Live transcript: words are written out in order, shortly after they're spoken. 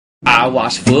I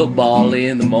watch football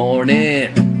in the morning,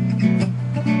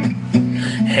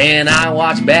 and I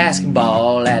watch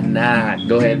basketball at night.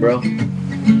 Go ahead, bro.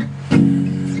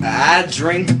 I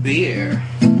drink beer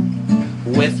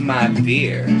with my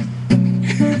beer,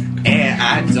 and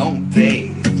I don't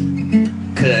bathe,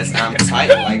 'cause I'm tight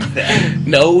like that.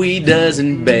 No, he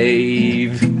doesn't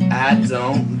bathe. I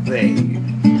don't bathe.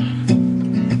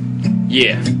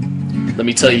 Yeah. Let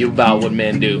me tell you about what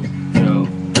men do. Yo,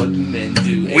 what do men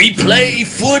do? We play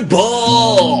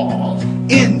football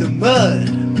In the mud.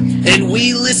 and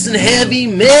we listen heavy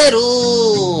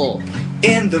metal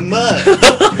In the mud.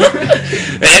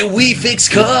 and we fix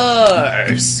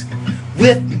cars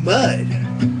With mud.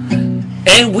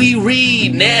 and we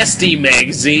read nasty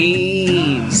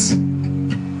magazines.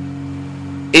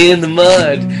 In the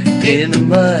mud, in the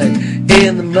mud,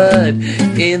 in the mud,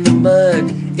 in the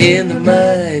mud, in the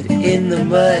mud, in the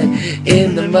mud,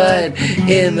 in the mud,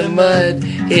 in the mud,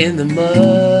 in the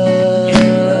mud.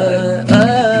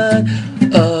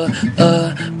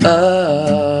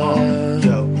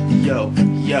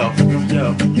 Yo,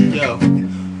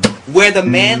 where the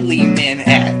manly men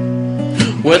at?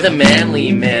 Where the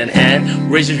manly men at?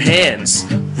 Raise your hands.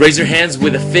 Raise your hands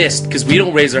with a fist, because we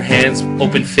don't raise our hands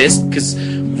open fist, because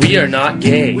we are not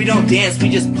gay. We don't dance, we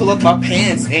just pull up our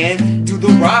pants and do the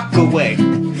rock away.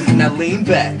 Now lean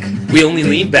back. We only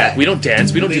lean back. We don't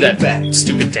dance. We don't do Lean that back.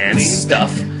 stupid dance Lean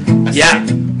stuff. I Yeah.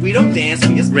 said, we don't dance,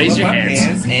 we just Raise pull your up our hands.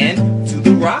 pants and do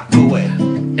the rock away.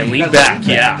 And lean Now back.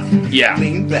 Yeah. Yeah.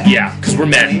 Lean back. Yeah, because we're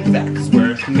men. Lean back, because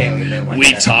we're manly men like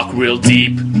We that. talk real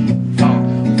deep.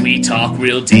 We talk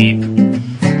real deep.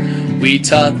 We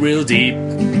talk real deep.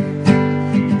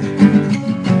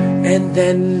 And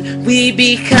then we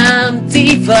become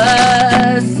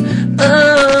divas.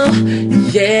 Oh,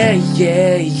 yeah,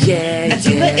 yeah, yeah, A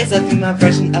diva yeah. is a female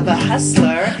version of a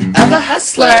hustler. Of a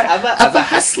hustler, of a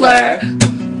hustler.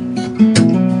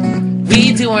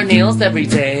 We do our nails every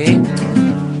day.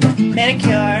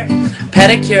 Manicure,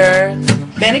 Pedicure,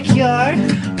 manicure.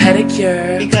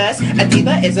 pedicure. Because a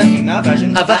diva is a female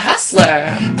version Of a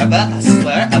hustler. Of a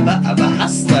hustler, of a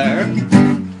hustler.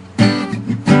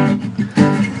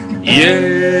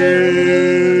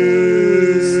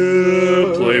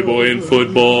 Yeah, Playboy and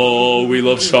football. We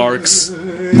love sharks.